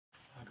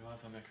guys,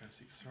 I'm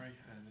Echo63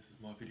 and this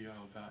is my video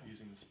about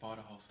using the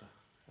Spiderholster.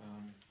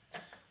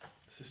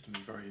 The system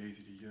is very easy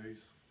to use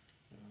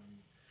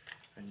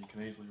and you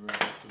can easily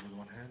reholster with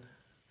one hand.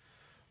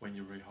 When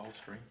you're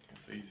reholstering,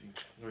 it's easy.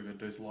 All you've got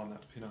to do is line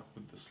that pin up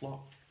with the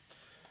slot.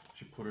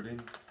 You put it in,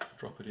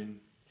 drop it in,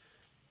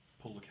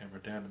 pull the camera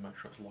down to make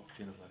sure it's locked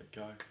in and let it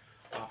go.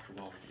 After a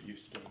while you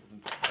get used to doing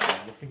it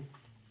without looking.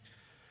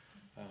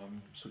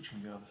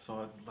 Switching the other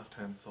side, left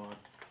hand side,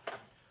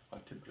 I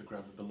typically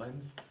grab the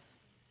lens.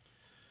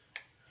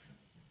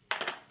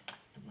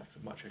 It makes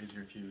it much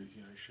easier if you're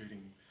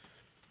shooting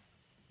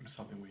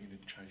something where you need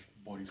to change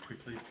bodies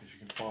quickly, because you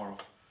can fire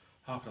off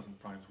half a dozen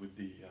frames with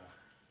the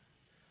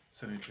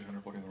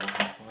 70-200 body on the right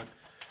hand side,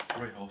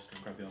 reholster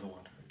and grab the other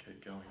one and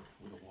keep going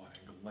with a wide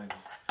angle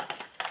lens.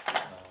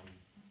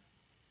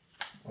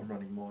 I'm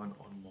running mine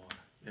on my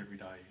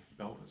everyday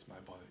belt. It's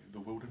made by the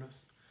Wilderness.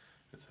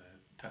 It's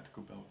a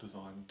tactical belt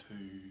designed to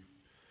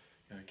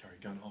carry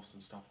gun holsters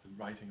and stuff. The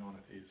rating on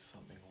it is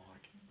something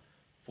like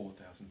 4,000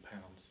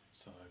 pounds,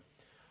 so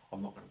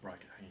I'm not going to break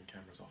it hanging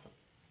cameras off it.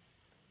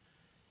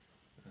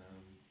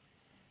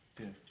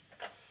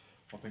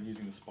 I've been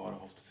using the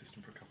Spiderholster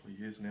system for a couple of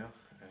years now,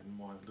 and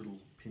my little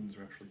pins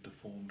are actually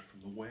deformed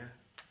from the wear.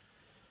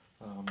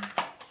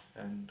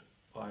 And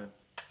I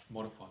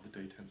modified the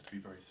D10s to be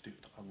very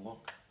stiff to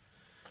unlock.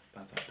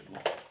 That's actually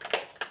locked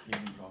in,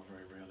 but I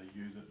very rarely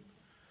use it.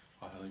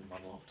 I leave them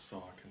unlocked so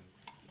I can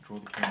draw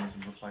the cameras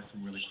and replace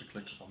them really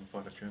quickly, because I'm a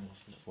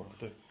photojournalist and that's what I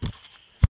do.